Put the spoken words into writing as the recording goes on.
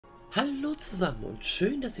Hallo zusammen und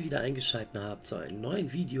schön, dass ihr wieder eingeschaltet habt zu einem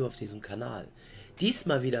neuen Video auf diesem Kanal.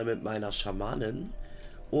 Diesmal wieder mit meiner Schamanin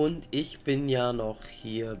und ich bin ja noch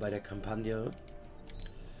hier bei der Kampagne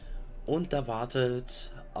und da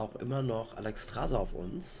wartet auch immer noch Aloexis auf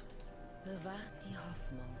uns. Bewahrt die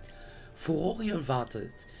Hoffnung. Furorion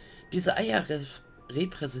wartet. Diese Eier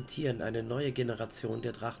repräsentieren eine neue Generation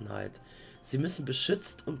der Drachenheit. Sie müssen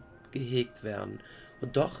beschützt und gehegt werden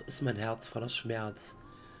und doch ist mein Herz voller Schmerz.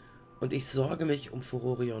 Und ich sorge mich um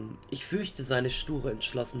Furorion. Ich fürchte, seine sture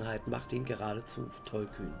Entschlossenheit macht ihn geradezu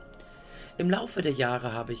tollkühn. Im Laufe der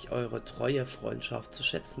Jahre habe ich eure treue Freundschaft zu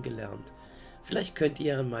schätzen gelernt. Vielleicht könnt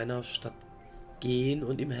ihr in meiner Stadt gehen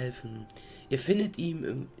und ihm helfen. Ihr findet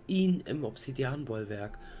ihn im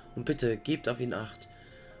Obsidianbollwerk und bitte gebt auf ihn Acht.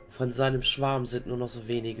 Von seinem Schwarm sind nur noch so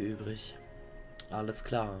wenige übrig. Alles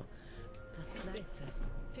klar. Das Gleite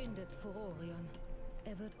findet Furorion.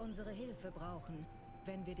 Er wird unsere Hilfe brauchen,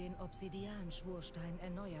 wenn wir den Obsidian-Schwurstein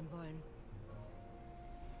erneuern wollen.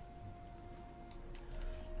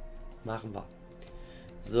 Machen wir.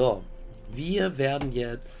 So, wir werden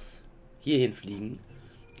jetzt hierhin fliegen.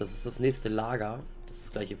 Das ist das nächste Lager. Das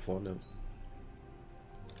ist gleich hier vorne.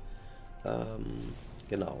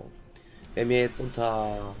 Genau. Wir haben ja jetzt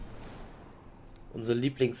unter unsere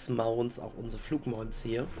Lieblingsmounts auch unsere Flugmounts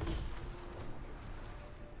hier.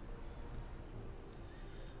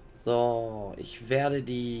 So, ich werde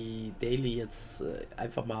die Daily jetzt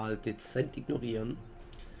einfach mal dezent ignorieren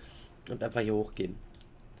und einfach hier hochgehen.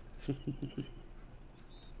 Wie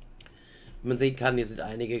man sehen kann, hier sind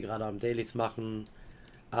einige gerade am Dailies machen,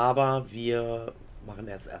 aber wir machen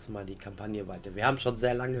jetzt erstmal die Kampagne weiter. Wir haben schon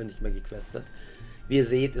sehr lange nicht mehr gequestet. Wie ihr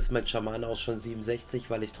seht, ist mein Schamane auch schon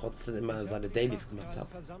 67, weil ich trotzdem immer seine Dailies gemacht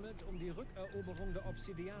habe. Versammelt, um die Rückeroberung der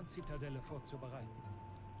Obsidian-Zitadelle vorzubereiten.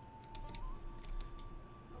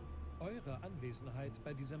 Eure Anwesenheit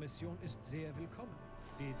bei dieser Mission ist sehr willkommen.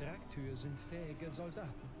 Die Draktür sind fähige Soldaten.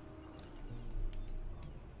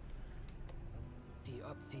 Die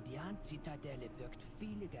Obsidian-Zitadelle birgt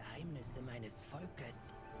viele Geheimnisse meines Volkes.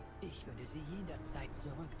 Ich würde sie jederzeit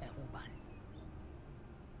zurückerobern.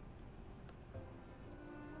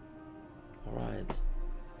 Alright.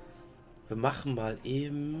 Wir machen mal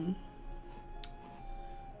eben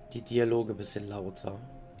die Dialoge ein bisschen lauter.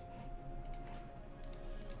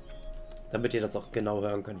 Damit ihr das auch genau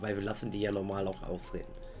hören könnt, weil wir lassen die ja normal auch ausreden.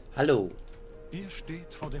 Hallo. Ihr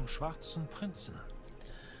steht vor dem schwarzen Prinzen.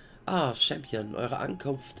 Ah, Champion, eure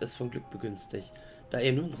Ankunft ist von Glück begünstigt. Da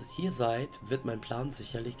ihr nun hier seid, wird mein Plan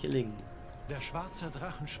sicherlich gelingen. Der schwarze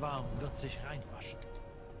Drachenschwarm wird sich reinwaschen.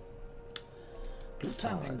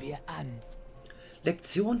 Fangen wir an.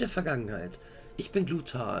 Lektion der Vergangenheit. Ich bin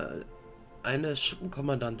Glutal, eine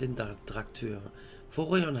Schuppenkommandantin der Draktür.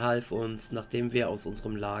 Furorion half uns, nachdem wir aus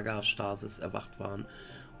unserem Lager Stasis erwacht waren.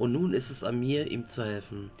 Und nun ist es an mir, ihm zu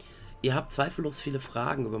helfen. Ihr habt zweifellos viele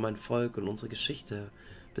Fragen über mein Volk und unsere Geschichte.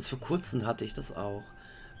 Bis vor kurzem hatte ich das auch.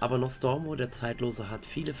 Aber Nostormo, der Zeitlose, hat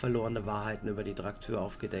viele verlorene Wahrheiten über die Draktür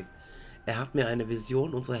aufgedeckt. Er hat mir eine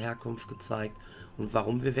Vision unserer Herkunft gezeigt und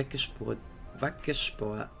warum wir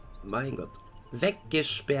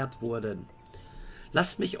weggesperrt wurden.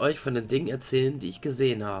 Lasst mich euch von den Dingen erzählen, die ich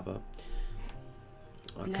gesehen habe.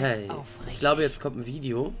 Okay, ich glaube, jetzt kommt ein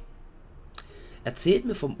Video. Erzählt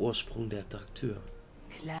mir vom Ursprung der Draktür.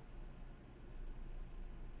 Klar.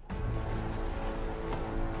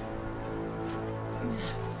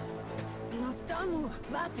 Nostormo,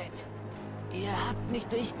 wartet! Ihr habt mich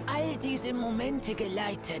durch all diese Momente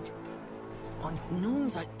geleitet. Und nun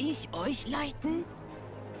soll ich euch leiten?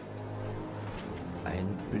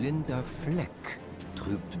 Ein blinder Fleck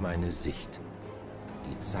trübt meine Sicht.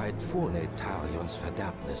 Die Zeit vor Neltarions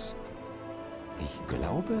Verderbnis. Ich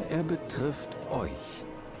glaube, er betrifft euch.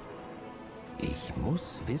 Ich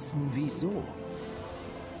muss wissen, wieso.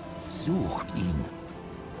 Sucht ihn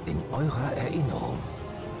in eurer Erinnerung.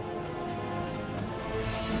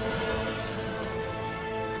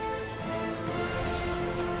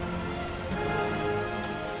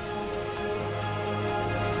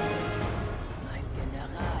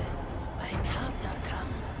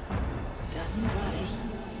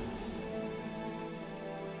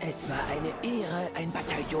 Es war eine Ehre, ein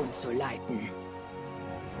Bataillon zu leiten.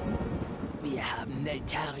 Wir haben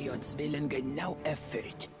Neltarions Willen genau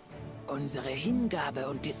erfüllt. Unsere Hingabe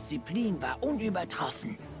und Disziplin war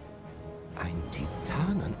unübertroffen. Ein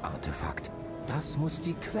Titanenartefakt. Das muss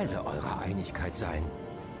die Quelle eurer Einigkeit sein.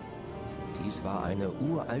 Dies war eine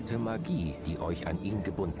uralte Magie, die euch an ihn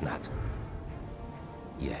gebunden hat.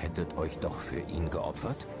 Ihr hättet euch doch für ihn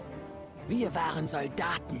geopfert? Wir waren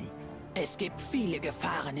Soldaten. Es gibt viele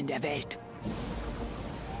Gefahren in der Welt.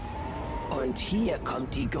 Und hier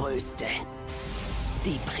kommt die größte.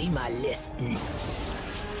 Die Primalisten.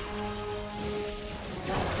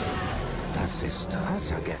 Das ist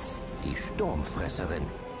Rasageth, die Sturmfresserin.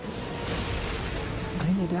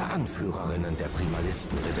 Eine der Anführerinnen der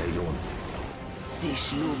Primalistenrebellion. Sie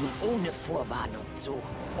schlugen ohne Vorwarnung zu,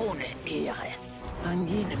 ohne Ehre. An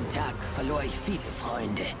jenem Tag verlor ich viele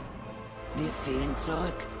Freunde. Wir fielen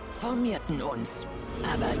zurück, formierten uns.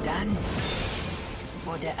 Aber dann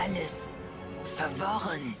wurde alles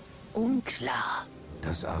verworren, unklar.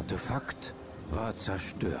 Das Artefakt war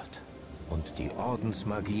zerstört. Und die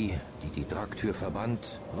Ordensmagie, die die Draktür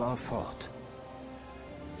verband, war fort.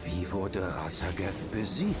 Wie wurde Rasageth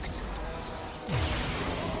besiegt?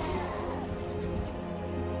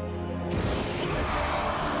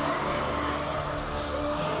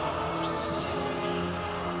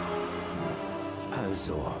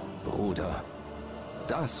 Also, Bruder,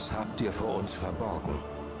 das habt ihr vor uns verborgen.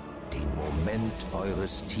 Den Moment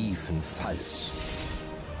eures tiefen Falls.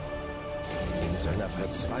 In seiner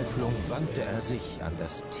Verzweiflung wandte er sich an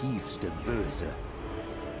das tiefste Böse.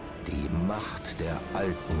 Die Macht der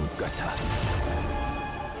alten Götter.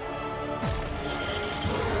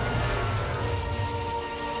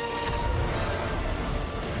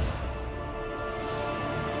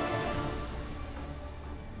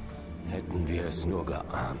 Hätten wir es nur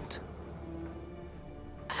geahnt.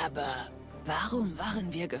 Aber warum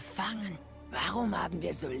waren wir gefangen? Warum haben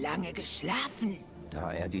wir so lange geschlafen?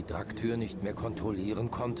 Da er die Draktür nicht mehr kontrollieren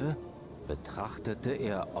konnte, betrachtete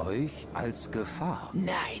er euch als Gefahr.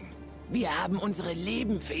 Nein, wir haben unsere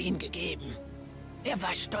Leben für ihn gegeben. Er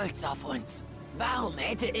war stolz auf uns. Warum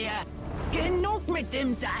hätte er... Genug mit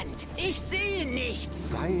dem Sand! Ich sehe nichts!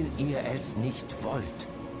 Weil ihr es nicht wollt.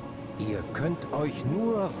 Ihr könnt euch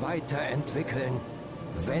nur weiterentwickeln,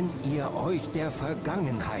 wenn ihr euch der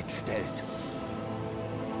Vergangenheit stellt.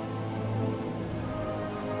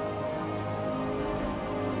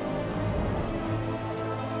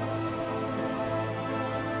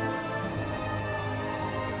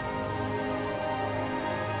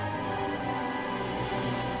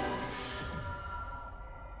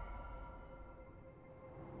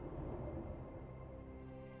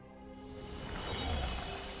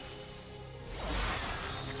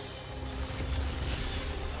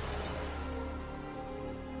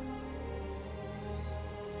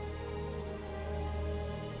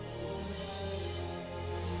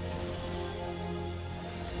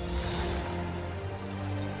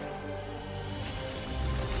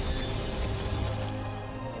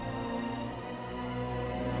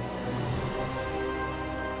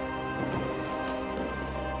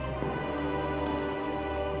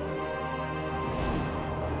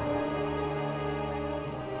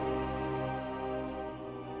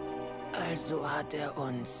 Also hat er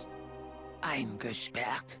uns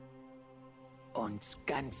eingesperrt, uns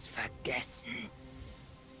ganz vergessen.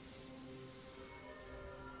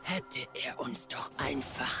 Hätte er uns doch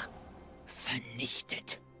einfach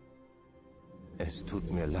vernichtet. Es tut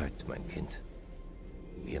mir leid, mein Kind.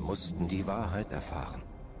 Wir mussten die Wahrheit erfahren.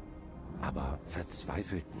 Aber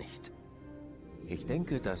verzweifelt nicht. Ich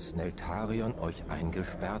denke, dass Neltarion euch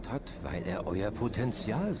eingesperrt hat, weil er euer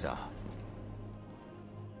Potenzial sah.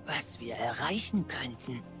 Was wir erreichen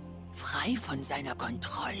könnten, frei von seiner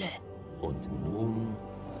Kontrolle. Und nun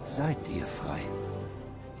seid ihr frei.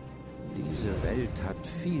 Diese Welt hat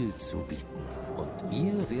viel zu bieten und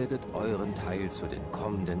ihr werdet euren Teil zu den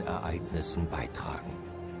kommenden Ereignissen beitragen.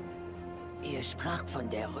 Ihr spracht von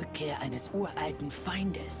der Rückkehr eines uralten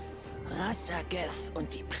Feindes, Rasageth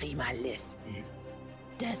und die Primalisten.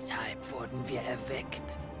 Deshalb wurden wir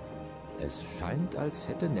erweckt. Es scheint, als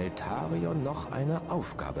hätte Neltarion noch eine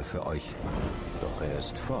Aufgabe für euch. Doch er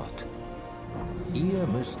ist fort. Ihr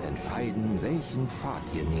müsst entscheiden, welchen Pfad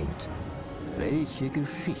ihr nehmt. Welche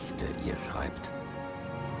Geschichte ihr schreibt.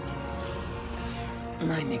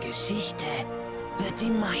 Meine Geschichte wird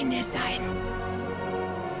die meine sein.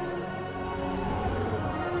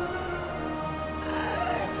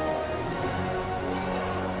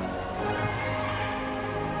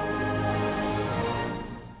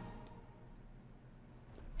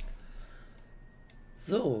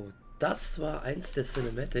 So, das war eins der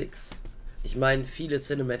Cinematics. Ich meine, viele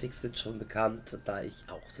Cinematics sind schon bekannt, da ich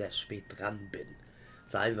auch sehr spät dran bin.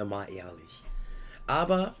 Seien wir mal ehrlich.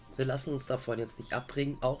 Aber wir lassen uns davon jetzt nicht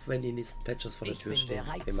abbringen, auch wenn die nächsten Patches vor der Tür stehen.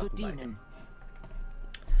 Wir machen weiter.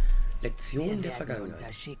 Lektionen der Vergangenheit.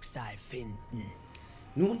 Unser Schicksal finden.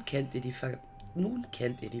 Nun kennt ihr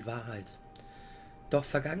die Wahrheit. Doch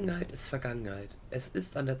Vergangenheit ist Vergangenheit. Es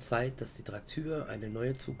ist an der Zeit, dass die Draktür eine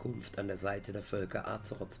neue Zukunft an der Seite der Völker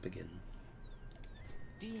Azeroths beginnen.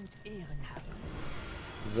 Dient ehrenhaft.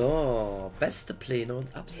 So, beste Pläne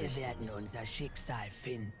und Wir Absichten. werden unser Schicksal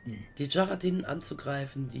finden. Die Jaradinen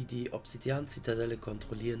anzugreifen, die die Obsidian-Zitadelle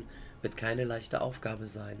kontrollieren, wird keine leichte Aufgabe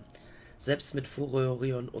sein. Selbst mit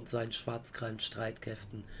Furorion und seinen schwarzgrellen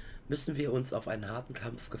Streitkräften müssen wir uns auf einen harten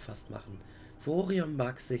Kampf gefasst machen. Furorion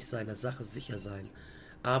mag sich seiner Sache sicher sein,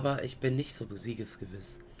 aber ich bin nicht so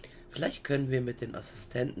siegesgewiss. Vielleicht können wir mit den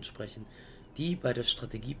Assistenten sprechen, die bei der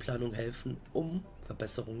Strategieplanung helfen, um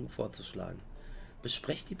Verbesserungen vorzuschlagen.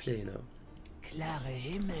 Besprecht die Pläne. Klare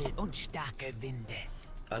Himmel und starke Winde.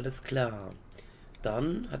 Alles klar.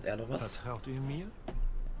 Dann hat er noch was. Vertraut ihr mir?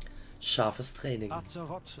 Scharfes Training.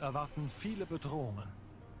 Azeroth erwarten viele Bedrohungen.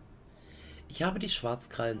 Ich habe die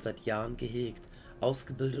Schwarzkrallen seit Jahren gehegt,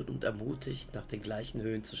 ausgebildet und ermutigt, nach den gleichen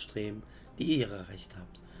Höhen zu streben, die ihr erreicht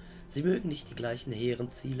habt. Sie mögen nicht die gleichen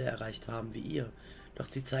hehren Ziele erreicht haben wie ihr, doch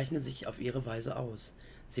sie zeichnen sich auf ihre Weise aus.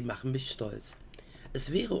 Sie machen mich stolz.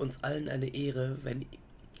 Es wäre uns allen eine Ehre,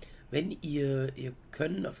 wenn ihr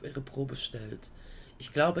Können auf ihre Probe stellt.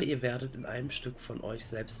 Ich glaube, ihr werdet in einem Stück von euch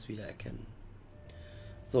selbst wiedererkennen.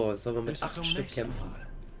 So, jetzt sollen wir mit Bis 8 zum Stück nächsten kämpfen. Mal.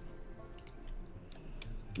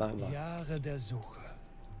 Machen wir. Jahre der Suche.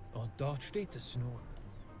 Und dort steht es nun.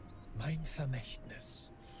 Mein Vermächtnis.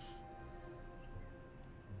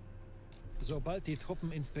 Sobald die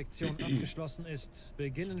Truppeninspektion abgeschlossen ist,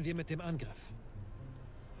 beginnen wir mit dem Angriff.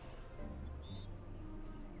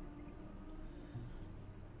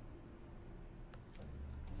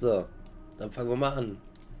 So, dann fangen wir mal an.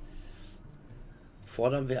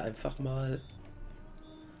 Fordern wir einfach mal...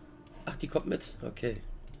 Ach, die kommt mit? Okay.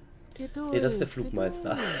 Nee, das ist der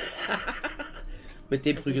Flugmeister. Mit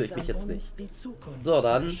dem prügel ich mich jetzt nicht. So,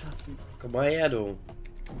 dann komm mal her, du.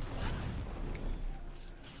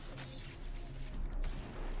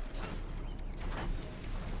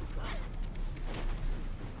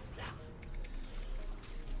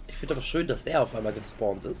 Ich finde aber schön, dass der auf einmal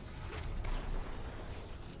gespawnt ist.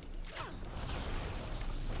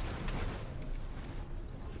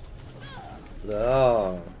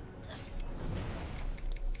 So.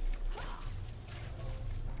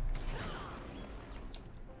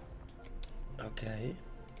 Okay.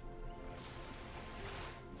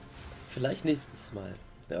 Vielleicht nächstes Mal.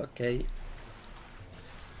 Ja, okay.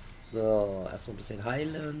 So, erstmal ein bisschen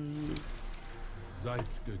heilen. Seid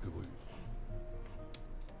gegrüßt.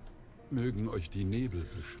 Mögen euch die Nebel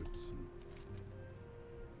beschützen.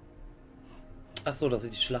 Ach so, das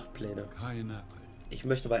sind die Schlachtpläne. Keine Eile. Ich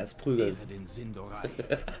möchte aber erst prügeln. Den Sindorei.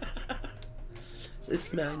 Es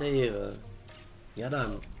ist mir eine Ehre. Ja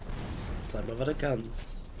dann. Sag mal, was du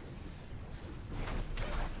kannst.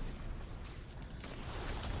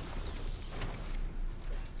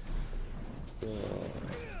 So.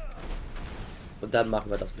 Und dann machen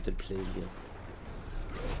wir das mit den Plänen hier.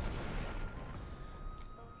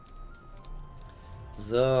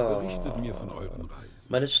 So. Berichtet mir von euren Reisen.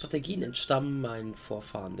 Meine Strategien entstammen meinen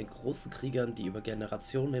Vorfahren, den großen Kriegern, die über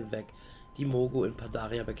Generationen hinweg die Mogu in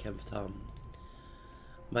Pandaria bekämpft haben.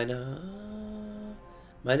 Meine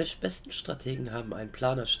besten Strategen haben einen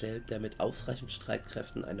Plan erstellt, der mit ausreichend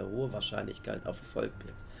Streitkräften eine hohe Wahrscheinlichkeit auf Erfolg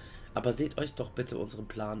birgt. Aber seht euch doch bitte unseren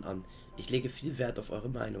Plan an. Ich lege viel Wert auf eure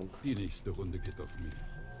Meinung. Die nächste Runde geht auf mich.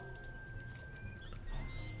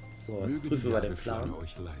 So, jetzt prüfen wir den Plan.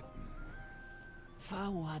 Euch leiten.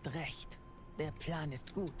 V hat recht. Der Plan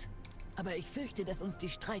ist gut. Aber ich fürchte, dass uns die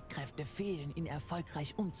Streitkräfte fehlen, ihn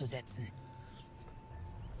erfolgreich umzusetzen.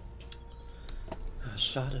 Ah,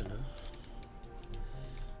 schade, ne?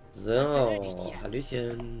 So,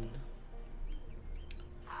 Hallöchen.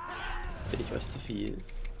 Bin ich euch zu viel?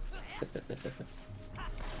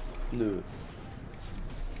 Nö.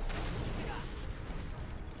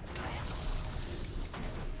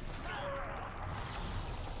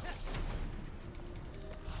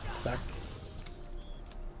 Zack.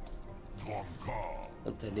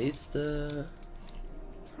 Und der nächste.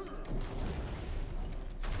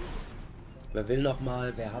 Wer will noch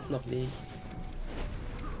mal? Wer hat noch nicht?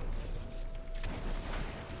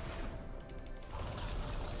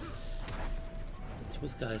 Ich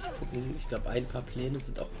muss gar nicht gucken. Ich glaube, ein paar Pläne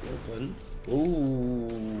sind auch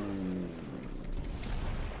oben.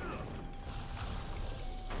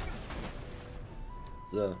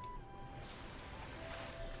 So.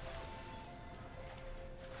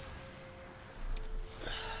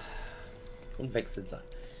 Und wechseln sie.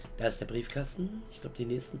 Da ist der Briefkasten. Ich glaube, die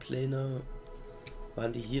nächsten Pläne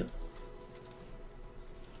waren die hier.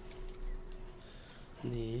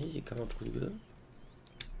 Nee, hier kann man prügeln.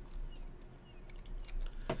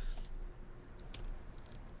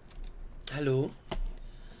 Hallo.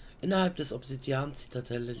 Innerhalb des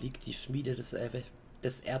Obsidian-Zitadelle liegt die Schmiede des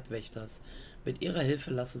des Erdwächters. Mit ihrer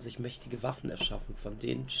Hilfe lassen sich mächtige Waffen erschaffen, von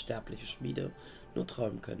denen sterbliche Schmiede nur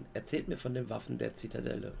träumen können. Erzählt mir von den Waffen der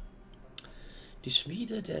Zitadelle. Die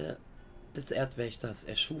Schmiede des Erdwächters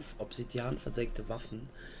erschuf obsidianversenkte Waffen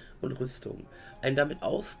und Rüstung. Ein damit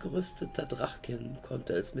ausgerüsteter Drachkin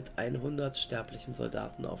konnte es mit 100 sterblichen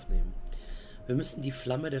Soldaten aufnehmen. Wir müssen die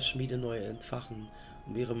Flamme der Schmiede neu entfachen,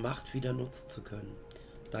 um ihre Macht wieder nutzen zu können.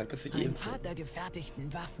 Danke für die Info. Ein paar der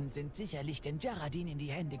gefertigten Waffen sind sicherlich den Jaradin in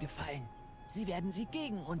die Hände gefallen. Sie werden sie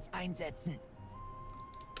gegen uns einsetzen.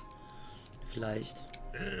 Vielleicht.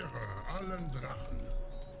 Ehre allen Drachen.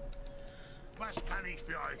 Was kann ich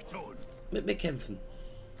für euch tun? Mit mir kämpfen.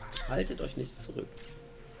 Haltet euch nicht zurück.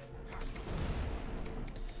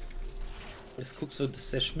 Jetzt guckst du,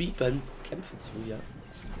 dass der Schmied beim Kämpfen zu, ja.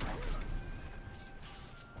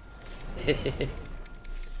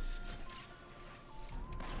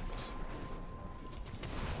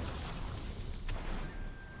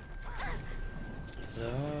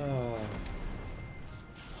 So.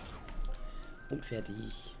 Und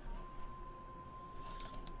fertig.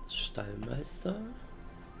 Stallmeister.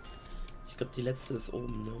 Ich glaube, die letzte ist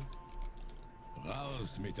oben, ne?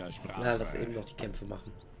 Raus mit der Sprache. Ja, lass eben noch die Kämpfe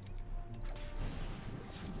machen.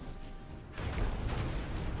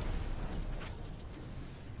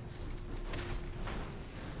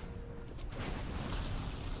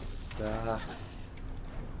 So.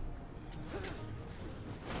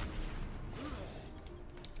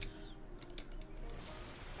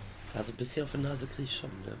 Also ein bisschen auf die Nase kriege ich schon,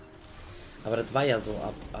 ne? Aber das war ja so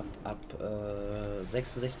ab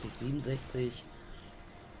 66, 67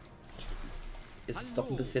 ist es doch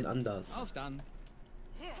ein bisschen anders.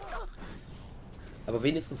 Aber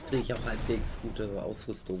wenigstens kriege ich auch halbwegs gute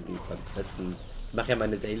Ausrüstung beim Questen. Ich mache ja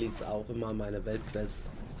meine Dailies auch immer, meine Weltquest.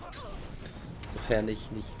 Sofern ich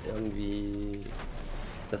nicht irgendwie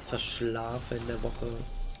das verschlafe in der Woche.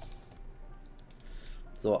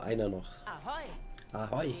 So, einer noch. Ahoi!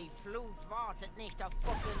 Ahoi! Die Flut wartet nicht auf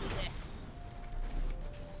Buckelige.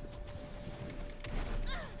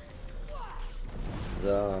 So.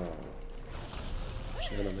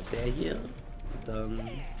 Schauen wir noch mit der hier. Und dann.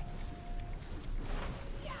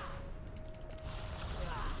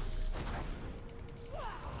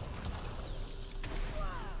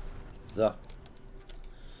 So.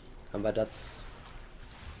 Haben wir das.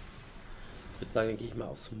 Ich würde sagen, dann gehe ich mal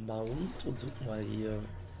aufs Mount und suche mal hier.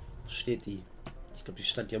 Wo steht die? Ich glaube, die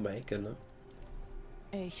stand hier um die Ecke, ne?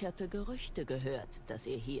 Ich hatte Gerüchte gehört, dass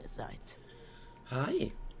ihr hier seid.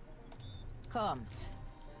 Hi. Kommt,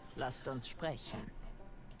 lasst uns sprechen.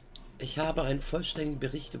 Ich habe einen vollständigen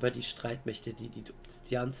Bericht über die Streitmächte, die die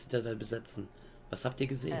Obsidian-Zitadelle besetzen. Was habt ihr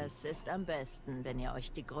gesehen? Es ist am besten, wenn ihr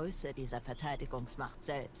euch die Größe dieser Verteidigungsmacht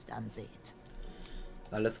selbst anseht.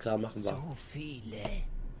 Alles klar, machen wir. So viele.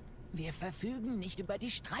 Wir verfügen nicht über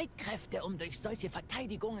die Streitkräfte, um durch solche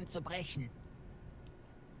Verteidigungen zu brechen.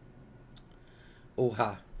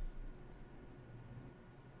 Oha.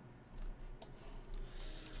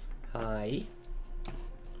 Hi.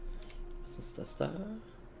 Was ist das da?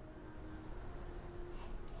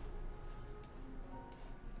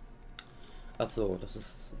 Ach so, das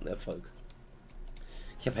ist ein Erfolg.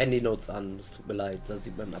 Ich habe Handy-Notes an, das tut mir leid. Da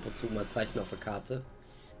sieht man ab und zu mal Zeichen auf der Karte.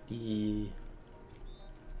 Die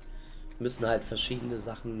müssen halt verschiedene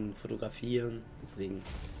Sachen fotografieren, deswegen.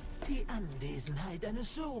 Die Anwesenheit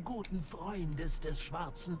eines so guten Freundes des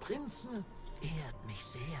Schwarzen Prinzen ehrt mich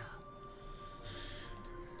sehr.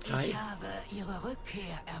 Hi. Ich habe Ihre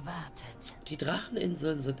Rückkehr erwartet. Die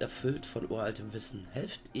Dracheninseln sind erfüllt von uraltem Wissen.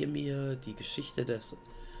 Helft ihr mir, die Geschichte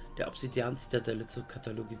der Obsidian-Zitadelle zu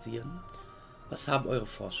katalogisieren? Was haben eure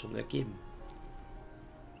Forschungen ergeben?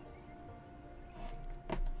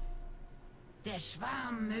 Der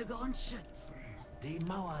Schwarm möge uns schützen. Die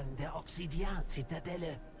Mauern der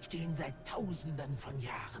Obsidian-Zitadelle stehen seit Tausenden von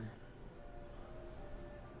Jahren.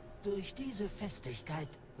 Durch diese Festigkeit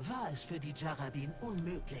war es für die Jaradin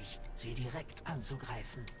unmöglich, sie direkt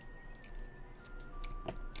anzugreifen.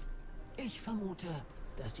 Ich vermute,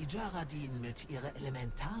 dass die Jaradin mit ihrer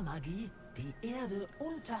Elementarmagie die Erde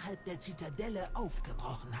unterhalb der Zitadelle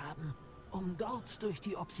aufgebrochen haben, um dort durch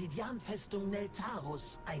die Obsidianfestung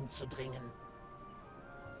Neltarus einzudringen.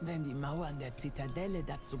 Wenn die Mauern der Zitadelle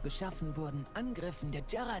dazu geschaffen wurden, Angriffen der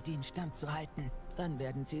Jaradin standzuhalten, dann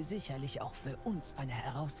werden sie sicherlich auch für uns eine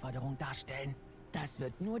Herausforderung darstellen. Das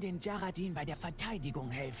wird nur den Jaradin bei der Verteidigung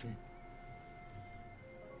helfen.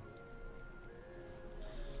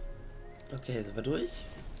 Okay, sind wir durch?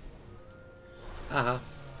 Aha,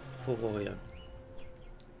 Furorion.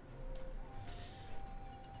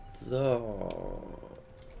 So.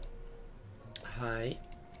 Hi.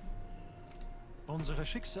 Unsere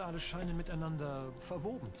Schicksale scheinen miteinander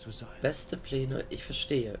verwoben zu sein. Beste Pläne, ich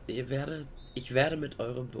verstehe. Ich werde mit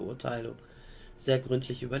eurer Beurteilung sehr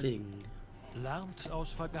gründlich überlegen. Lernt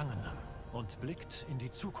aus Vergangenem und blickt in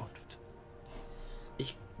die Zukunft.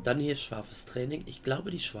 Dann hier scharfes Training. Ich glaube,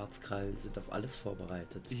 die Schwarzkrallen sind auf alles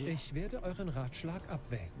vorbereitet. Ich werde euren Ratschlag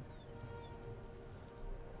abwägen.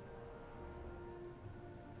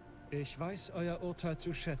 Ich weiß euer Urteil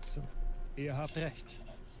zu schätzen. Ihr habt recht.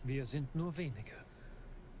 Wir sind nur wenige.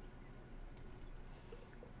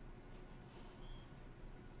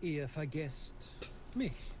 Ihr vergesst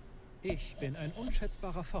mich. Ich bin ein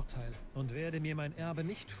unschätzbarer Vorteil und werde mir mein Erbe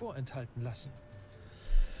nicht vorenthalten lassen.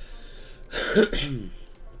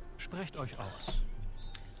 Sprecht euch aus.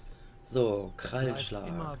 So, Krallenschlag.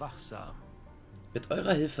 Bleibt immer wachsam. Mit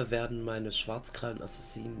eurer Hilfe werden meine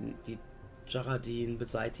Schwarzkrallen-Assassinen die Jaradin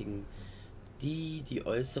beseitigen, die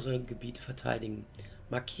äußeren Gebiete verteidigen.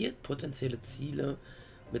 Markiert potenzielle Ziele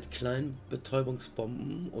mit kleinen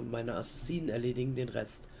Betäubungsbomben und meine Assassinen erledigen den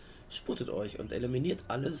Rest. Sputet euch und eliminiert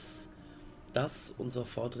alles, das unser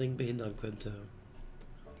Vordringen behindern könnte.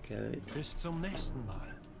 Okay. Bis zum nächsten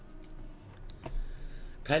Mal.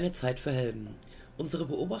 Keine Zeit für Helden. Unsere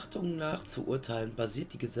Beobachtungen nach zu urteilen,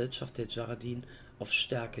 basiert die Gesellschaft der Jaradin auf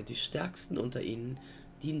Stärke. Die Stärksten unter ihnen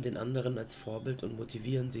dienen den anderen als Vorbild und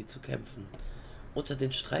motivieren sie zu kämpfen. Unter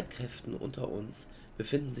den Streitkräften unter uns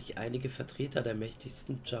befinden sich einige Vertreter der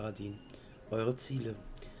mächtigsten Jaradin. Eure Ziele.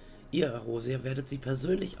 Ihr, Arosier, werdet sie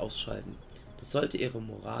persönlich ausschalten. Das sollte ihre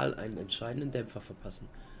Moral einen entscheidenden Dämpfer verpassen.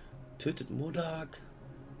 Tötet Modak,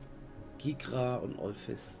 Gigra und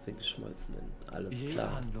Olphis, den Geschmolzenen. Alles Jede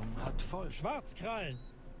klar. Handlung hat voll. Schwarzkrallen!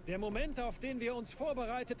 Der Moment, auf den wir uns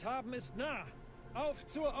vorbereitet haben, ist nah. Auf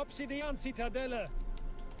zur Obsidian-Zitadelle!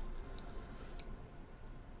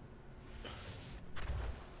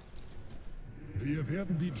 Wir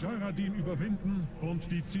werden die Jaradin überwinden und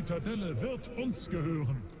die Zitadelle wird uns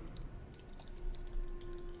gehören.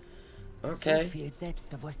 Okay. So viel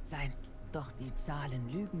Selbstbewusstsein. Doch die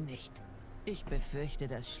Zahlen lügen nicht. Ich befürchte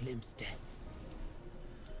das Schlimmste.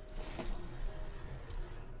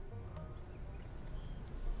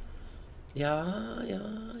 Ja.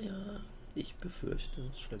 Ich befürchte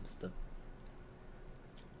das Schlimmste.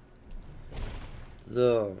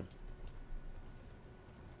 So.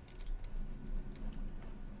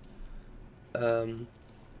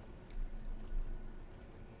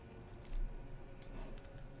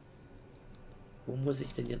 Wo muss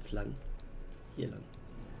ich denn jetzt lang? Hier lang.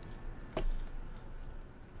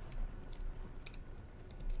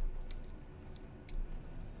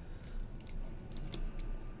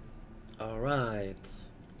 Alright.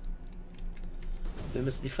 Wir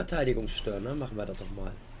müssen die Verteidigung stören, ne? Machen wir das doch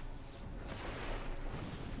mal.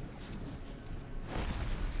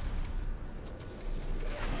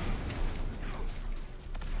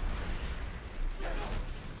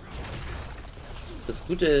 Das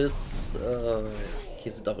Gute ist,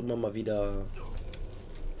 hier sind auch immer mal wieder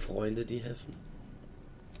Freunde, die helfen.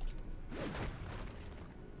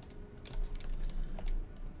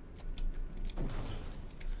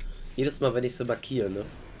 Jedes Mal, wenn ich so markiere, ne?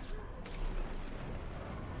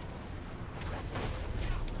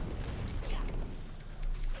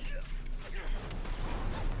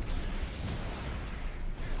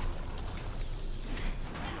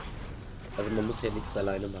 Also man muss ja nichts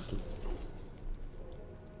alleine machen.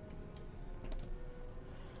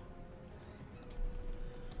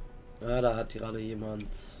 Ah, da hat gerade jemand.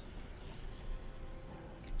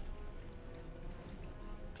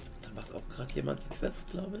 Da macht auch gerade jemand die Quest,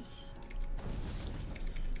 glaube ich.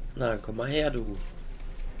 Na, dann komm mal her, du.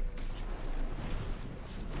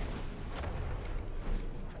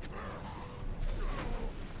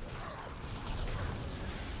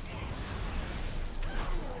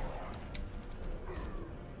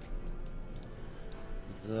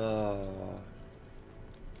 So.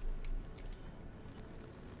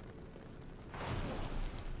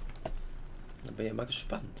 Da bin ich mal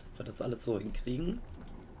gespannt, ob wir das alles so hinkriegen.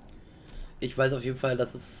 Ich weiß auf jeden Fall,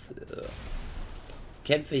 dass es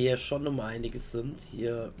Kämpfe hier schon um einiges sind.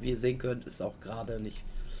 Hier, wie ihr sehen könnt, ist auch gerade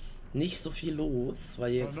nicht so viel los,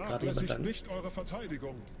 weil jetzt gerade jemand lang... nicht eure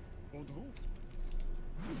Verteidigung und ruft.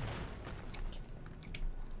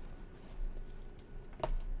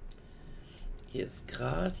 Hier ist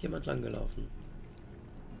gerade jemand lang gelaufen.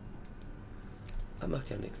 Aber macht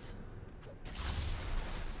ja nichts.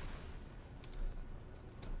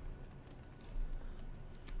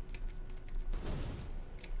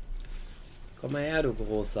 Komm mal her, du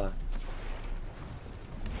Großer.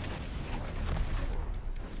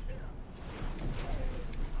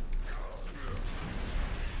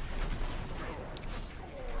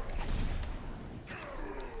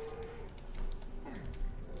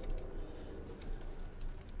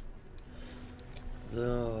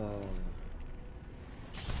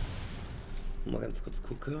 Mal ganz kurz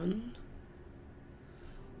gucken.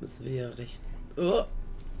 Müssen wir ja recht... Oh.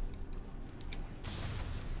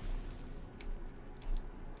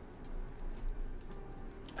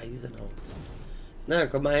 Eisenhaut. Na,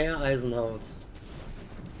 komm mal her, Eisenhaut.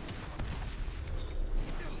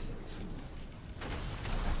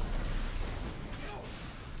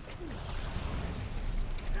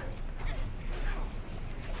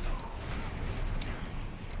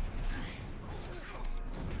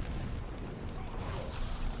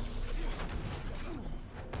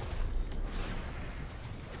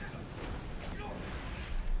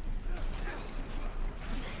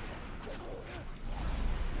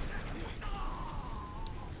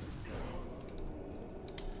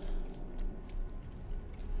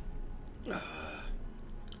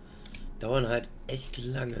 Dauern halt echt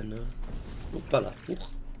lange, ne? Hoppala, huch.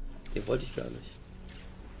 Den wollte ich gar nicht.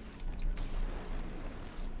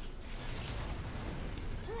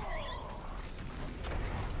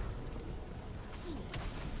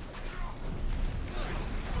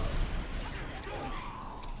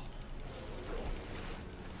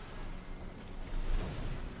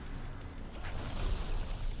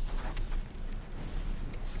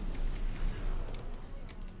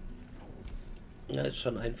 Ja, ist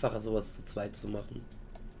schon einfacher, sowas zu zweit zu machen.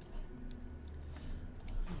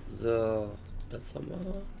 So, das haben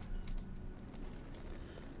wir.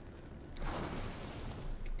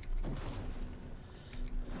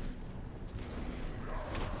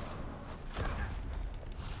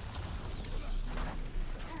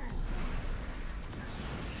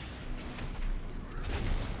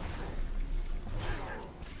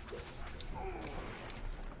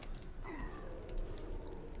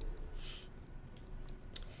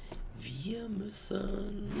 Wir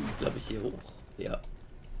müssen, glaube ich, hier hoch. Ja.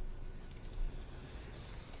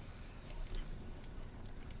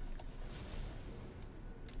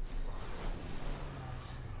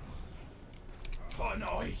 Von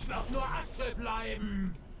euch wird nur Asche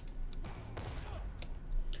bleiben.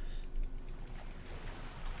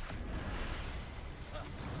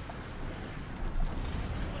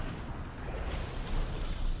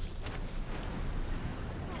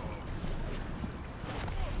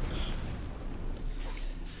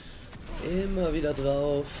 Immer wieder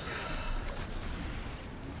drauf.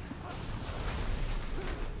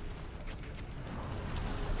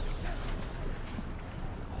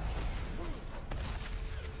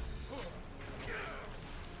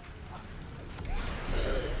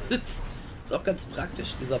 Ist auch ganz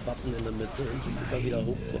praktisch, dieser Button in der Mitte, um sich immer wieder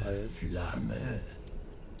hochzuhalten. Flamme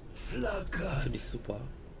flackert. Finde ich super.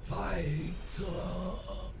 Weiter.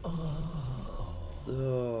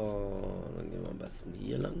 So, dann gehen wir am besten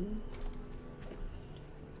hier lang.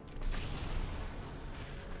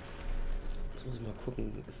 Jetzt muss ich mal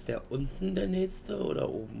gucken, ist der unten der nächste oder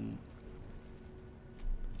oben?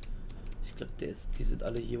 Ich glaube, die sind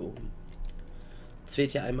alle hier oben. Jetzt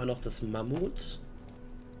fehlt hier einmal noch das Mammut.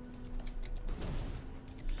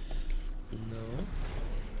 No.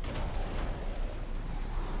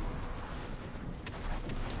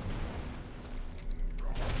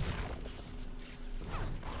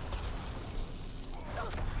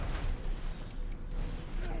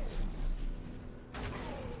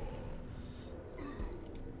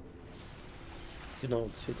 Genau,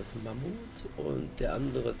 jetzt fehlt das Mammut und der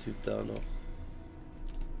andere Typ da noch.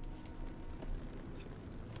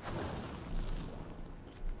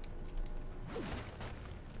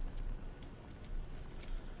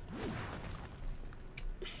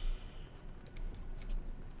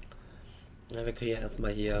 Ja, wir können ja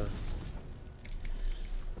erstmal hier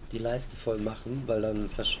die Leiste voll machen, weil dann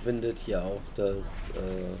verschwindet hier auch das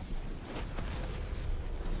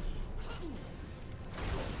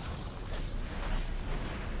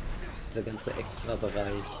der ganze extra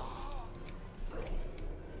Bereich.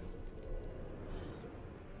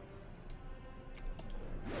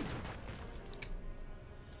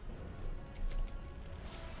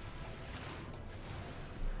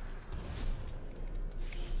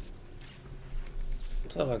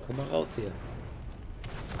 So, dann komm mal raus hier.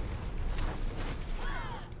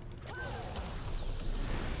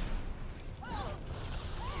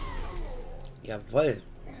 Jawohl.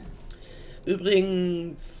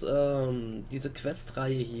 Übrigens, diese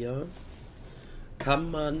Questreihe hier kann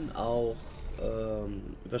man auch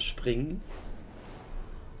überspringen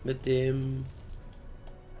mit dem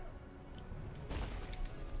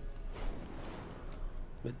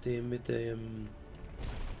mit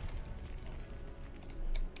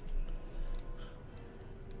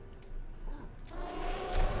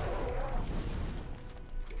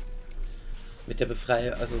der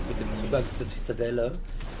Befreiung, also mit dem Zugang zur Zitadelle.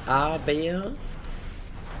 Aber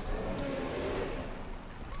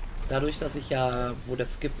dadurch, dass ich ja, wo der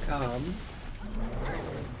Skip kam,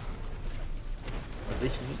 also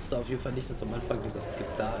ich wusste auf jeden Fall nicht, dass am Anfang dieser Skip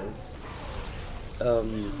da ist,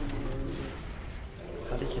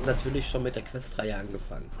 hatte ich natürlich schon mit der Questreihe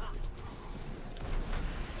angefangen.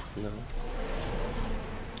 Ja.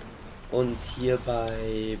 Und hier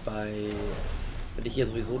wenn ich hier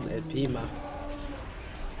sowieso ein LP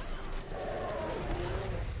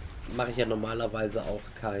mache ich ja normalerweise auch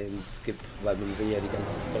keinen Skip, weil man will ja die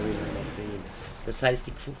ganze Storyline noch sehen. Das heißt,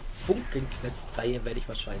 die Funken-Quest-Reihe werde ich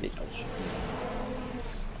wahrscheinlich ausspielen.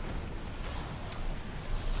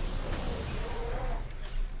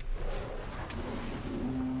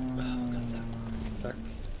 Zack.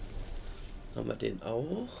 Haben wir den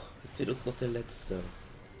auch. Jetzt fehlt uns noch der letzte.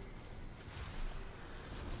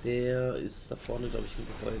 Der ist da vorne, glaube ich, im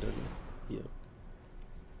Gebäude. Ne? Hier.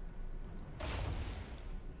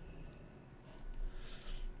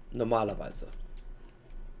 Normalerweise.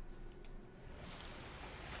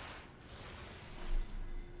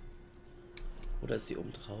 Oder ist sie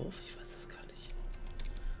oben drauf? Ich weiß es gar nicht.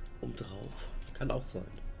 Oben drauf. Kann auch sein.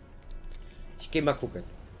 Ich gehe mal gucken.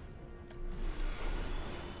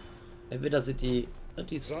 Entweder sind die...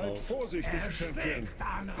 Die ist Seid drauf. vorsichtig, Champion.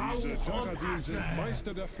 Diese Jaradin sind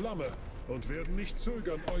Meister der Flamme und werden nicht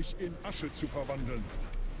zögern, euch in Asche zu verwandeln.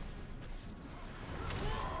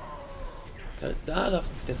 Da, doch,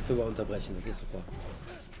 das können wir unterbrechen, das ist super.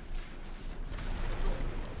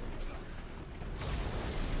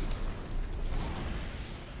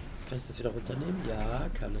 Kann ich das wieder runternehmen? Ja,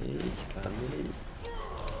 kann ich.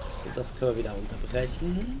 Und das können wir wieder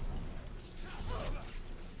unterbrechen.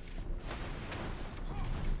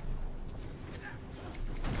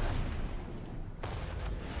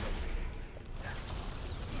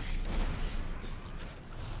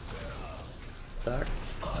 Zack.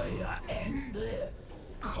 Euer Ende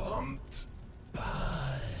kommt bald.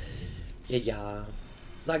 Ja,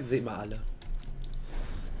 sagen sie immer alle.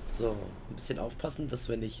 So, ein bisschen aufpassen, dass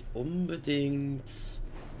wir nicht unbedingt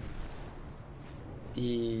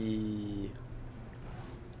die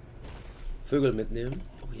Vögel mitnehmen.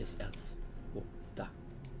 Oh, hier ist Erz. Oh, da.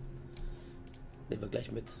 Nehmen wir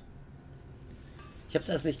gleich mit. Ich habe es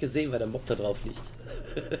erst nicht gesehen, weil der Mob da drauf liegt.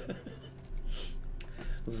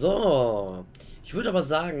 So, ich würde aber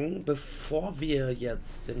sagen, bevor wir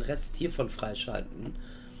jetzt den Rest hiervon freischalten,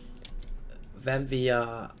 werden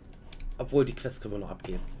wir, obwohl die Quest können wir noch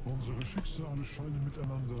abgeben. Unsere Schicksale scheinen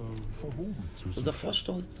miteinander verwoben zu sein. Unser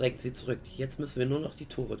Vorstoß drängt sie zurück. Jetzt müssen wir nur noch die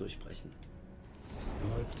Tore durchbrechen.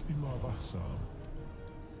 Bleibt immer wachsam.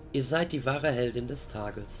 Ihr seid die wahre Heldin des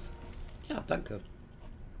Tages. Ja, danke.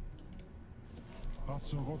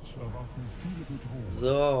 Azeroth erwarten viele Bedrohungen.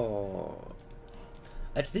 So.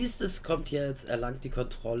 Als nächstes kommt jetzt erlangt die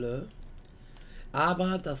Kontrolle.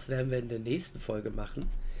 Aber das werden wir in der nächsten Folge machen.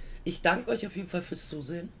 Ich danke euch auf jeden Fall fürs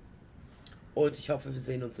Zusehen. Und ich hoffe, wir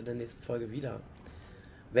sehen uns in der nächsten Folge wieder.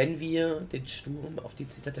 Wenn wir den Sturm auf die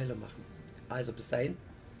Zitadelle machen. Also bis dahin.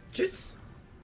 Tschüss.